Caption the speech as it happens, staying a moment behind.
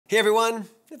Hey everyone,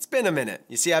 it's been a minute.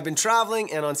 You see, I've been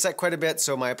traveling and on set quite a bit,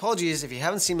 so my apologies if you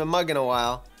haven't seen my mug in a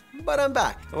while, but I'm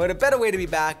back. And what a better way to be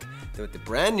back than with the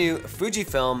brand new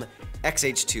Fujifilm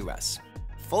X-H2S.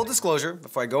 Full disclosure,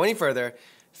 before I go any further,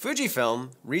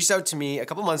 Fujifilm reached out to me a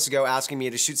couple months ago asking me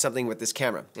to shoot something with this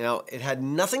camera. Now, it had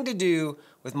nothing to do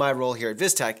with my role here at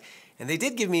Vistek, and they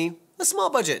did give me a small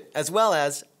budget, as well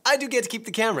as I do get to keep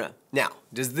the camera. Now,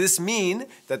 does this mean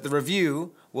that the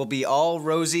review will be all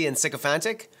rosy and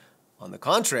sycophantic? On the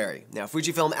contrary. Now,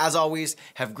 Fujifilm, as always,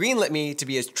 have greenlit me to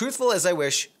be as truthful as I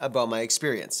wish about my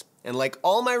experience. And like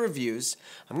all my reviews,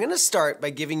 I'm gonna start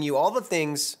by giving you all the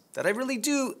things that I really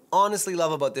do honestly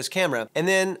love about this camera, and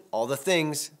then all the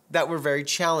things that were very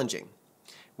challenging.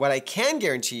 What I can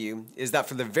guarantee you is that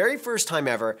for the very first time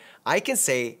ever, I can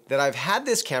say that I've had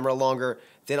this camera longer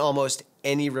than almost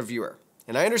any reviewer.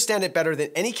 And I understand it better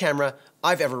than any camera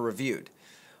I've ever reviewed.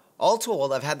 All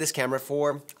told, I've had this camera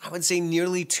for, I would say,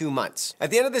 nearly 2 months.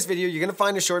 At the end of this video, you're gonna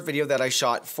find a short video that I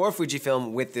shot for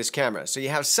Fujifilm with this camera, so you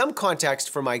have some context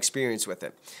for my experience with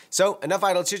it. So, enough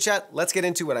idle chit chat, let's get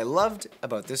into what I loved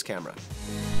about this camera.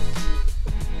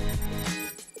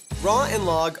 RAW and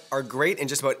log are great in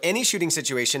just about any shooting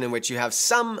situation in which you have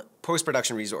some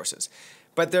post-production resources.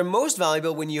 But they're most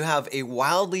valuable when you have a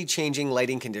wildly changing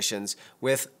lighting conditions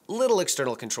with little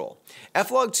external control.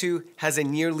 F-Log 2 has a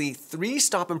nearly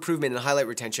 3-stop improvement in highlight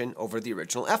retention over the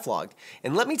original F-Log.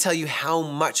 And let me tell you how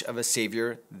much of a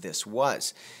savior this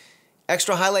was.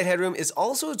 Extra highlight headroom is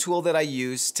also a tool that I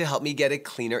use to help me get a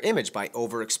cleaner image by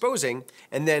overexposing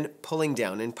and then pulling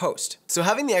down in post. So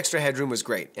having the extra headroom was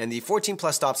great, and the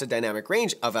 14+ stops of dynamic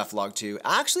range of F-Log 2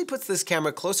 actually puts this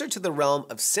camera closer to the realm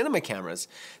of cinema cameras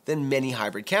than many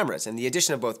hybrid cameras, and the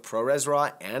addition of both ProRes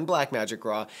RAW and Blackmagic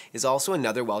RAW is also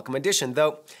another welcome addition,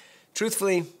 though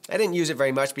truthfully, I didn't use it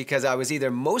very much because I was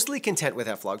either mostly content with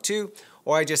F-Log 2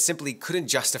 or I just simply couldn't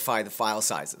justify the file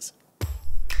sizes.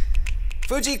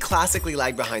 Fuji classically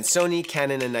lagged behind Sony,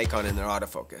 Canon, and Nikon in their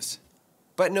autofocus.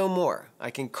 But no more. I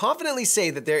can confidently say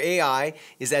that their AI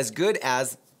is as good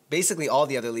as basically all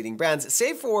the other leading brands,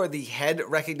 save for the head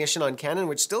recognition on Canon,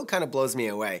 which still kind of blows me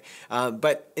away.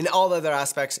 But in all other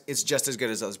aspects, it's just as good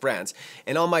as those brands.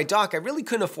 And on my dock, I really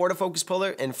couldn't afford a focus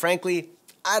puller, and frankly,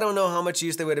 I don't know how much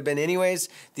use they would have been anyways.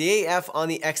 The AF on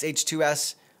the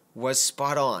X-H2S was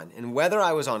spot on, and whether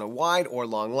I was on a wide or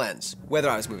long lens, whether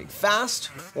I was moving fast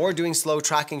or doing slow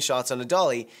tracking shots on a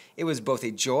dolly, it was both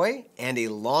a joy and a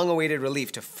long-awaited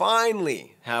relief to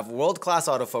finally have world-class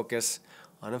autofocus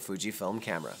on a Fujifilm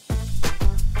camera.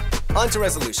 On to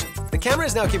resolution. The camera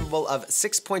is now capable of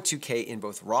 6.2K in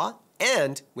both RAW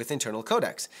and with internal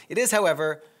codecs. It is,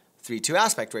 however, 3:2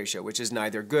 aspect ratio, which is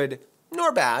neither good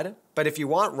nor bad, but if you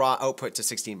want RAW output to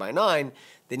 16:9,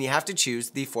 then you have to choose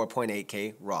the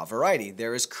 4.8K RAW variety.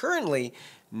 There is currently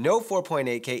no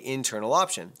 4.8K internal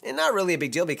option, and not really a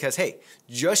big deal because, hey,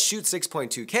 just shoot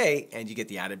 6.2K and you get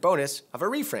the added bonus of a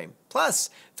reframe. Plus,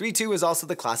 3:2 is also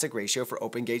the classic ratio for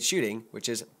open gate shooting, which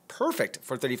is perfect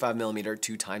for 35mm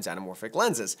 2x anamorphic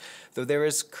lenses, though there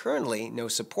is currently no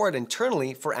support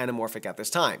internally for anamorphic at this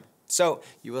time. So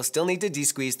you will still need to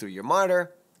de-squeeze through your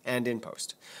monitor and in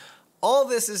post. All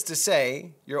this is to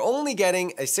say, you're only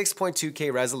getting a 6.2K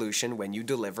resolution when you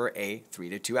deliver a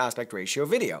 3:2 aspect ratio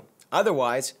video.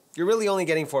 Otherwise, you're really only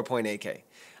getting 4.8K.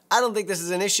 I don't think this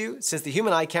is an issue since the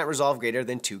human eye can't resolve greater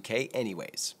than 2K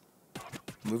anyways.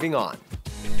 Moving on.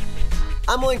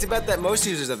 I'm willing to bet that most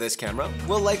users of this camera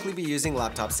will likely be using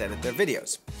laptops to edit their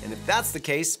videos. And if that's the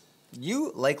case,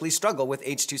 you likely struggle with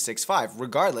H.265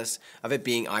 regardless of it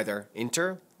being either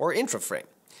inter or intra-frame.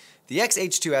 The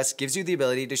X-H2S gives you the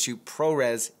ability to shoot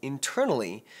ProRes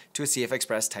internally to a CF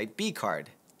Express Type B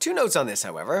card. 2 notes on this,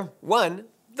 however. 1,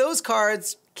 those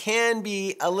cards can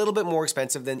be a little bit more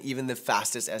expensive than even the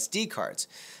fastest SD cards.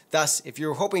 Thus, if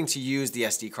you're hoping to use the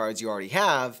SD cards you already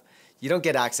have, you don't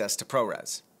get access to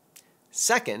ProRes.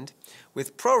 Second,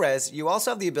 with ProRes, you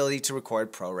also have the ability to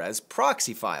record ProRes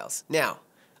proxy files. Now,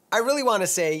 I really want to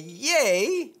say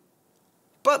yay,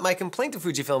 but my complaint to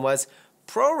Fujifilm was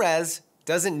ProRes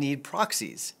doesn't need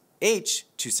proxies.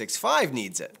 H.265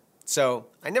 needs it. So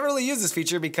I never really use this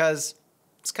feature because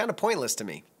it's kind of pointless to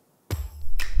me.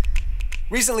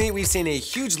 Recently, we've seen a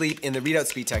huge leap in the readout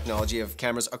speed technology of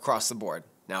cameras across the board.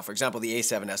 Now, for example, the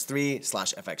A7S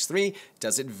III/FX3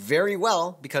 does it very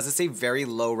well because it's a very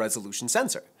low resolution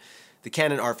sensor. The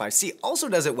Canon R5C also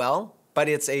does it well, but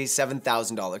it's a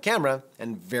 $7,000 camera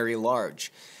and very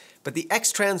large. But the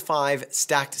X-Trans 5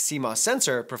 stacked CMOS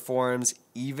sensor performs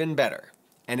even better,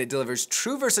 and it delivers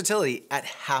true versatility at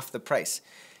half the price.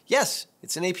 Yes,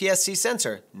 it's an APS-C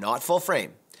sensor, not full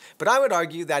frame, but I would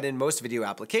argue that in most video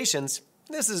applications,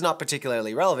 this is not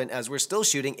particularly relevant as we're still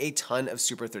shooting a ton of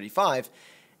Super 35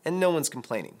 and no one's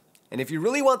complaining. And if you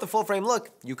really want the full frame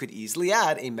look, you could easily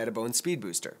add a Metabone speed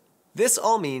booster. This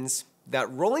all means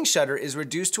that rolling shutter is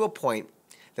reduced to a point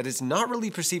that is not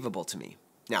really perceivable to me.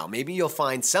 Now, maybe you'll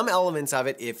find some elements of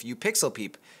it if you pixel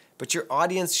peep, but your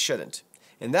audience shouldn't.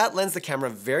 And that lends the camera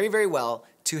very, very well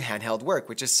to handheld work,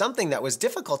 which is something that was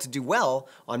difficult to do well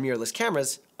on mirrorless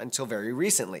cameras until very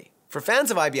recently. For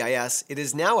fans of IBIS, it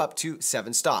is now up to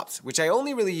 7 stops, which I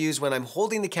only really use when I'm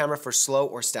holding the camera for slow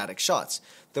or static shots,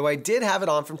 though I did have it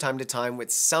on from time to time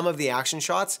with some of the action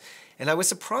shots, and I was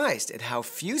surprised at how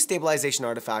few stabilization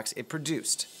artifacts it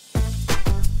produced.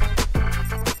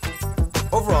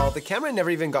 Overall, the camera never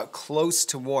even got close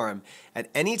to warm at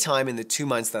any time in the 2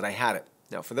 months that I had it.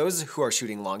 Now, for those who are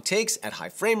shooting long takes at high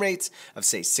frame rates of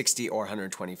say 60 or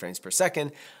 120 frames per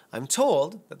second, I'm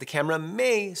told that the camera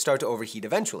may start to overheat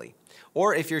eventually,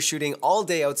 or if you're shooting all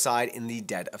day outside in the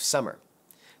dead of summer.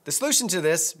 The solution to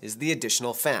this is the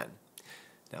additional fan.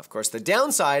 Now, of course, the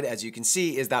downside, as you can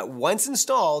see, is that once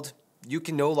installed, you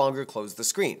can no longer close the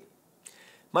screen.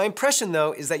 My impression,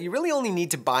 though, is that you really only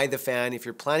need to buy the fan if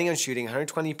you're planning on shooting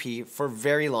 120p for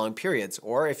very long periods,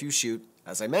 or if you shoot,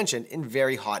 as I mentioned, in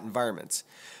very hot environments.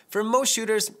 For most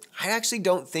shooters, I actually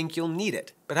don't think you'll need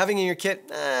it, but having it in your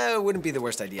kit wouldn't be the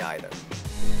worst idea either.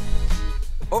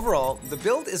 Overall, the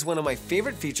build is one of my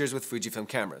favorite features with Fujifilm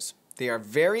cameras. They are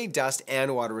very dust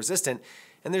and water resistant,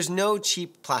 and there's no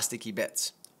cheap plasticky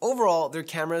bits. Overall, their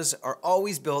cameras are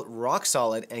always built rock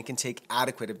solid and can take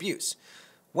adequate abuse.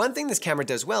 One thing this camera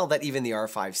does well that even the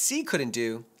R5C couldn't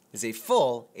do is a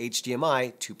full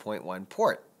HDMI 2.1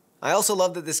 port. I also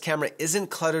love that this camera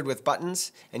isn't cluttered with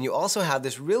buttons, and you also have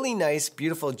this really nice,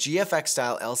 beautiful GFX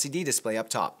style LCD display up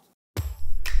top.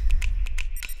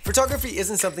 Photography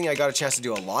isn't something I got a chance to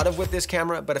do a lot of with this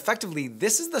camera, but effectively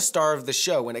this is the star of the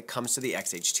show when it comes to the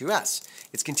X-H2S.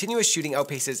 Its continuous shooting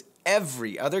outpaces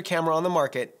every other camera on the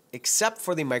market except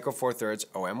for the Micro Four Thirds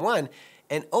OM1,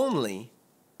 and only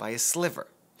by a sliver.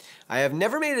 I have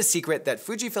never made it a secret that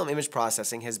Fujifilm image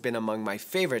processing has been among my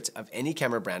favorites of any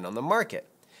camera brand on the market.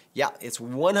 Yeah, it's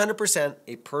 100%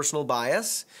 a personal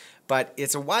bias, but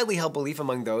it's a widely held belief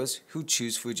among those who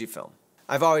choose Fujifilm.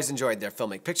 I've always enjoyed their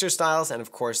filmic picture styles and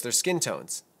of course their skin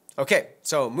tones. Okay,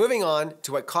 so moving on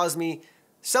to what caused me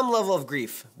some level of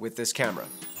grief with this camera.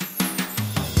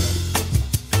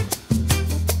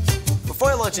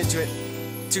 Before I launch into it,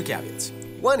 2 caveats.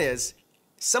 One is,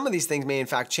 some of these things may in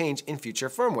fact change in future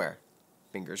firmware.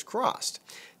 Fingers crossed.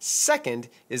 Second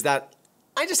is that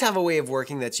I just have a way of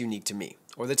working that's unique to me,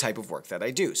 or the type of work that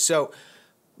I do. So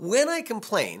when I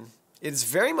complain, it's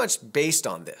very much based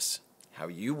on this. How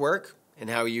you work and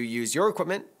how you use your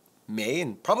equipment may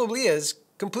and probably is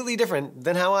completely different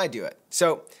than how I do it.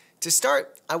 So to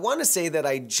start, I want to say that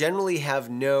I generally have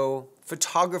no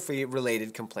photography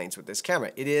related complaints with this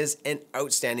camera. It is an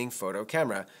outstanding photo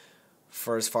camera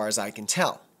for as far as I can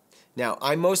tell. Now,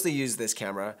 I mostly use this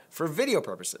camera for video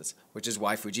purposes, which is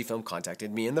why Fujifilm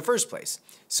contacted me in the first place.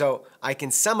 So I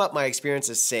can sum up my experience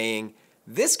as saying,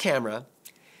 this camera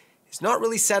is not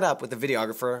really set up with a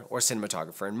videographer or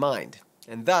cinematographer in mind.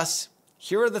 And thus,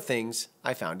 here are the things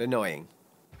I found annoying.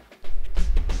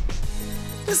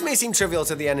 This may seem trivial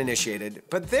to the uninitiated,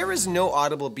 but there is no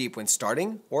audible beep when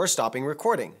starting or stopping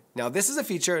recording. Now, this is a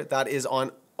feature that is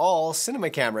on all cinema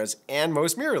cameras and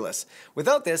most mirrorless.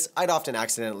 Without this, I'd often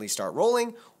accidentally start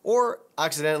rolling or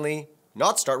accidentally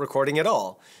not start recording at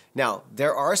all. Now,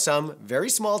 there are some very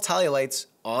small tally lights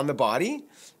on the body,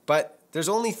 but there's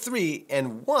only 3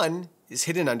 and 1 is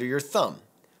hidden under your thumb.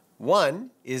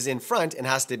 1 is in front and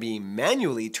has to be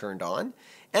manually turned on,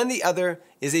 and the other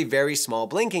is a very small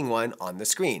blinking one on the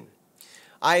screen.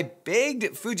 I begged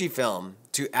Fujifilm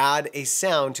to add a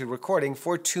sound to recording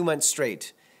for 2 months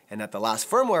straight, and at the last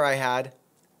firmware I had,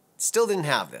 still didn't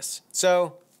have this.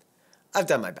 So I've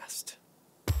done my best.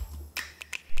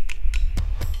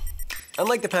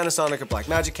 Unlike the Panasonic or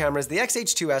Blackmagic cameras, the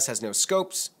X-H2S has no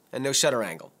scopes and no shutter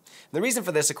angle. And the reason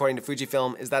for this, according to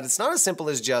Fujifilm, is that it's not as simple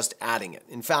as just adding it.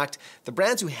 In fact, the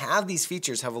brands who have these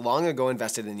features have long ago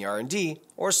invested in the R&D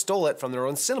or stole it from their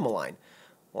own cinema line,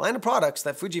 a line of products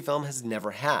that Fujifilm has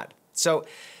never had. So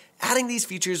adding these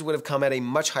features would have come at a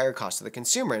much higher cost to the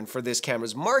consumer, and for this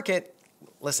camera's market,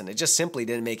 listen, it just simply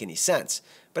didn't make any sense.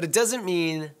 But it doesn't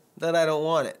mean that I don't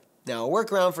want it. Now, a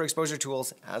workaround for exposure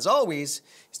tools, as always,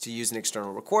 is to use an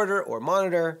external recorder or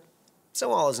monitor,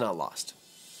 so all is not lost.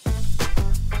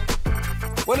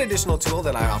 One additional tool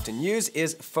that I often use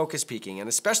is focus peaking, and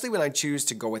especially when I choose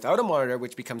to go without a monitor,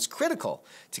 which becomes critical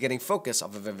to getting focus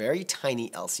off of a very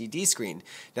tiny LCD screen.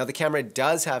 Now the camera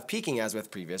does have peaking as with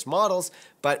previous models,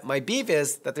 but my beef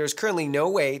is that there's currently no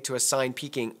way to assign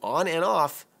peaking on and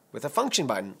off with a function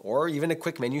button or even a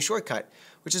quick menu shortcut,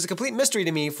 which is a complete mystery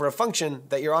to me for a function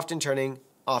that you're often turning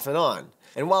off and on.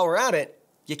 And while we're at it,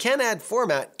 you can add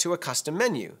format to a custom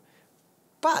menu.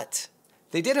 But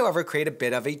they did, however, create a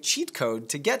bit of a cheat code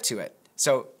to get to it.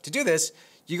 So to do this,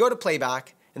 you go to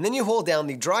playback, and then you hold down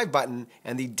the drive button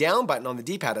and the down button on the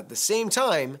D-pad at the same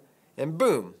time, and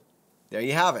boom, there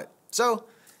you have it. So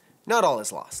not all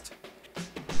is lost.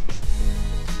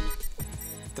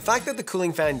 The fact that the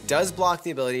cooling fan does block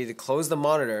the ability to close the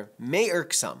monitor may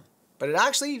irk some, but it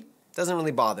actually doesn't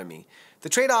really bother me. The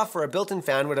trade-off for a built-in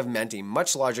fan would have meant a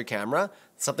much larger camera,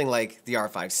 something like the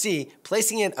R5C,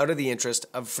 placing it out of the interest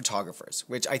of photographers,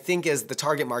 which I think is the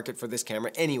target market for this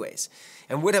camera anyways,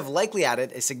 and would have likely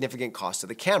added a significant cost to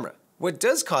the camera. What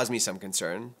does cause me some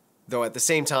concern, though at the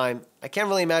same time, I can't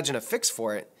really imagine a fix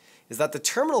for it, is that the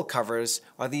terminal covers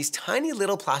are these tiny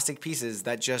little plastic pieces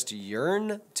that just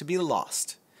yearn to be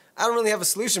lost. I don't really have a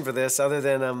solution for this other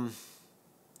than,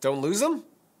 don't lose them?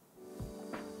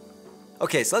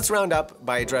 Okay, so let's round up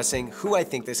by addressing who I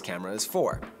think this camera is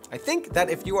for. I think that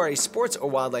if you are a sports or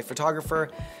wildlife photographer,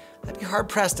 I'd be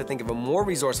hard-pressed to think of a more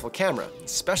resourceful camera,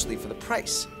 especially for the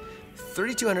price.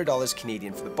 $3,200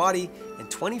 Canadian for the body and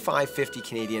 $2,550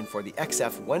 Canadian for the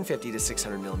XF 150 to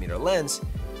 600mm lens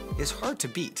is hard to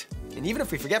beat. And even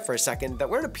if we forget for a second that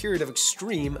we're in a period of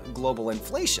extreme global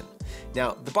inflation.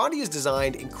 Now, the body is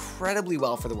designed incredibly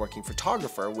well for the working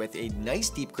photographer with a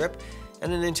nice deep grip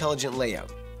and an intelligent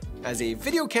layout. As a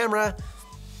video camera,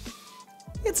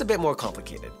 it's a bit more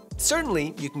complicated.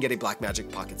 Certainly, you can get a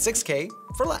Blackmagic Pocket 6K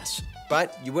for less,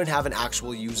 but you wouldn't have an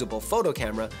actual usable photo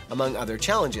camera among other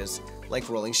challenges, like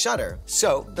rolling shutter,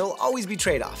 so there'll always be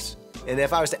trade-offs. And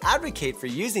if I was to advocate for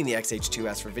using the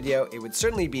X-H2S for video, it would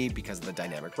certainly be because of the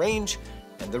dynamic range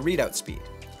and the readout speed.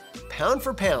 Pound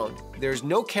for pound, there's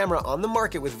no camera on the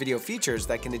market with video features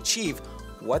that can achieve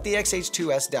what the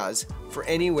X-H2S does for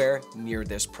anywhere near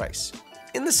this price.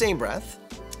 In the same breath,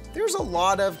 there's a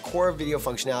lot of core video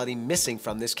functionality missing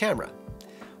from this camera.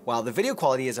 While the video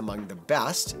quality is among the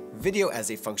best, video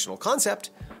as a functional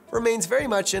concept remains very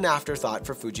much an afterthought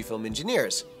for Fujifilm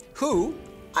engineers, who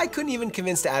I couldn't even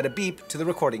convince to add a beep to the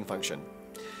recording function.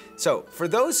 So for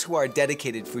those who are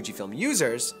dedicated Fujifilm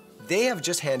users, they have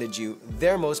just handed you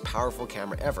their most powerful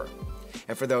camera ever.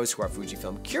 And for those who are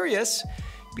Fujifilm curious,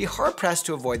 be hard-pressed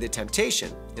to avoid the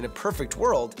temptation. In a perfect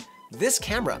world, this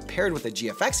camera, paired with a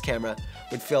GFX camera,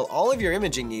 would fill all of your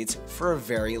imaging needs for a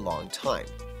very long time.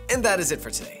 And that is it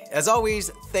for today. As always,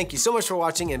 thank you so much for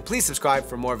watching, and please subscribe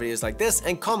for more videos like this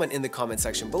and comment in the comment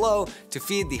section below to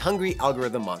feed the hungry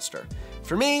algorithm monster.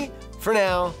 For me, for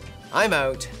now, I'm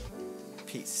out.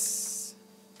 Peace.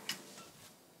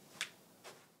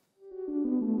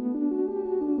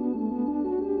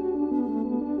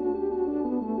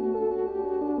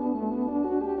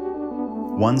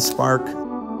 One spark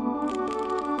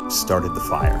started the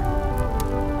fire.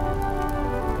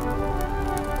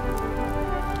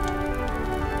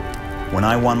 When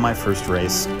I won my first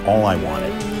race, all I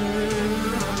wanted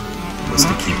was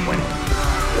to keep winning.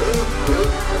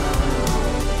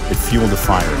 It fueled a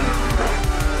fire in me.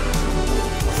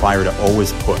 A fire to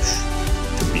always push,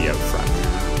 to be out front.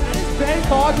 Ben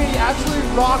Kongmany absolutely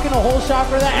rocking a whole shot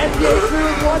for that NBA crew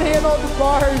with one hand on the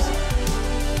bars.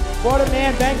 What a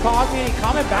man, Ben Kongmany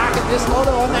coming back at this photo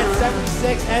on that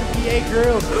 76 NBA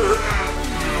crew.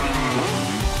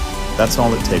 That's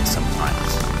all it takes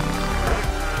sometimes.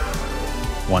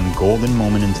 One golden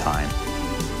moment in time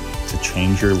to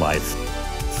change your life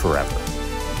forever.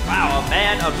 Wow, a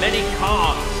man of many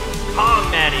Kongs,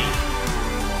 Kongmany.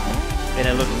 And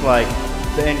it looks like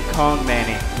Ben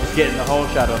Kongmany is getting the whole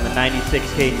shot on the 96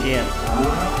 KTM.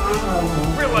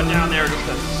 Gorilla down there, just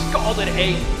a scalded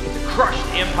ape with the crushed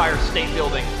Empire State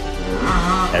Building.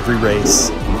 Every race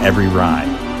and every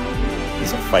ride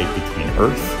is a fight between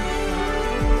Earth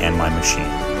and my machine.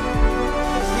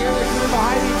 Here the crew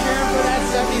behind me cheering for that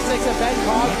 76 of Ben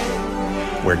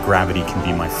Kongmany. Where gravity can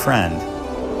be my friend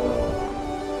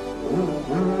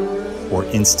or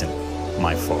instant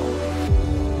my foe.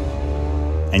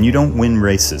 And you don't win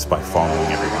races by following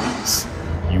everyone else.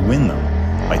 You win them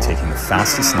by taking the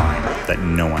fastest line that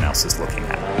no one else is looking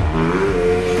at.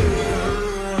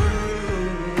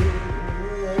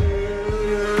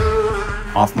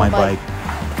 Off my bike,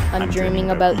 I'm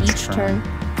dreaming about each turn,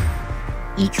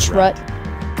 each rut,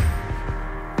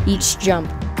 each jump.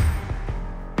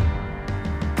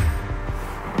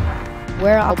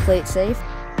 Where I'll play it safe,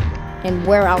 and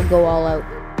where I'll go all out.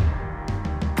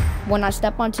 When I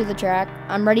step onto the track,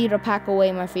 I'm ready to pack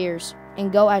away my fears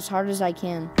and go as hard as I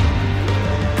can.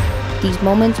 These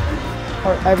moments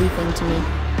are everything to me.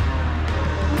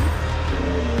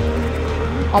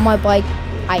 On my bike,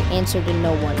 I answer to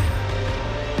no one.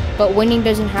 But winning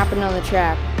doesn't happen on the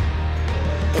track.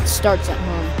 It starts at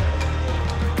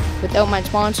home. Without my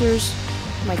sponsors,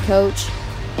 my coach,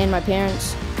 and my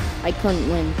parents, I couldn't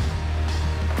win.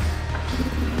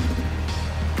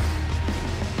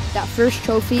 That first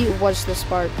trophy was the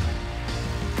spark.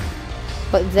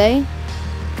 But they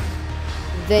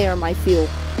are my fuel.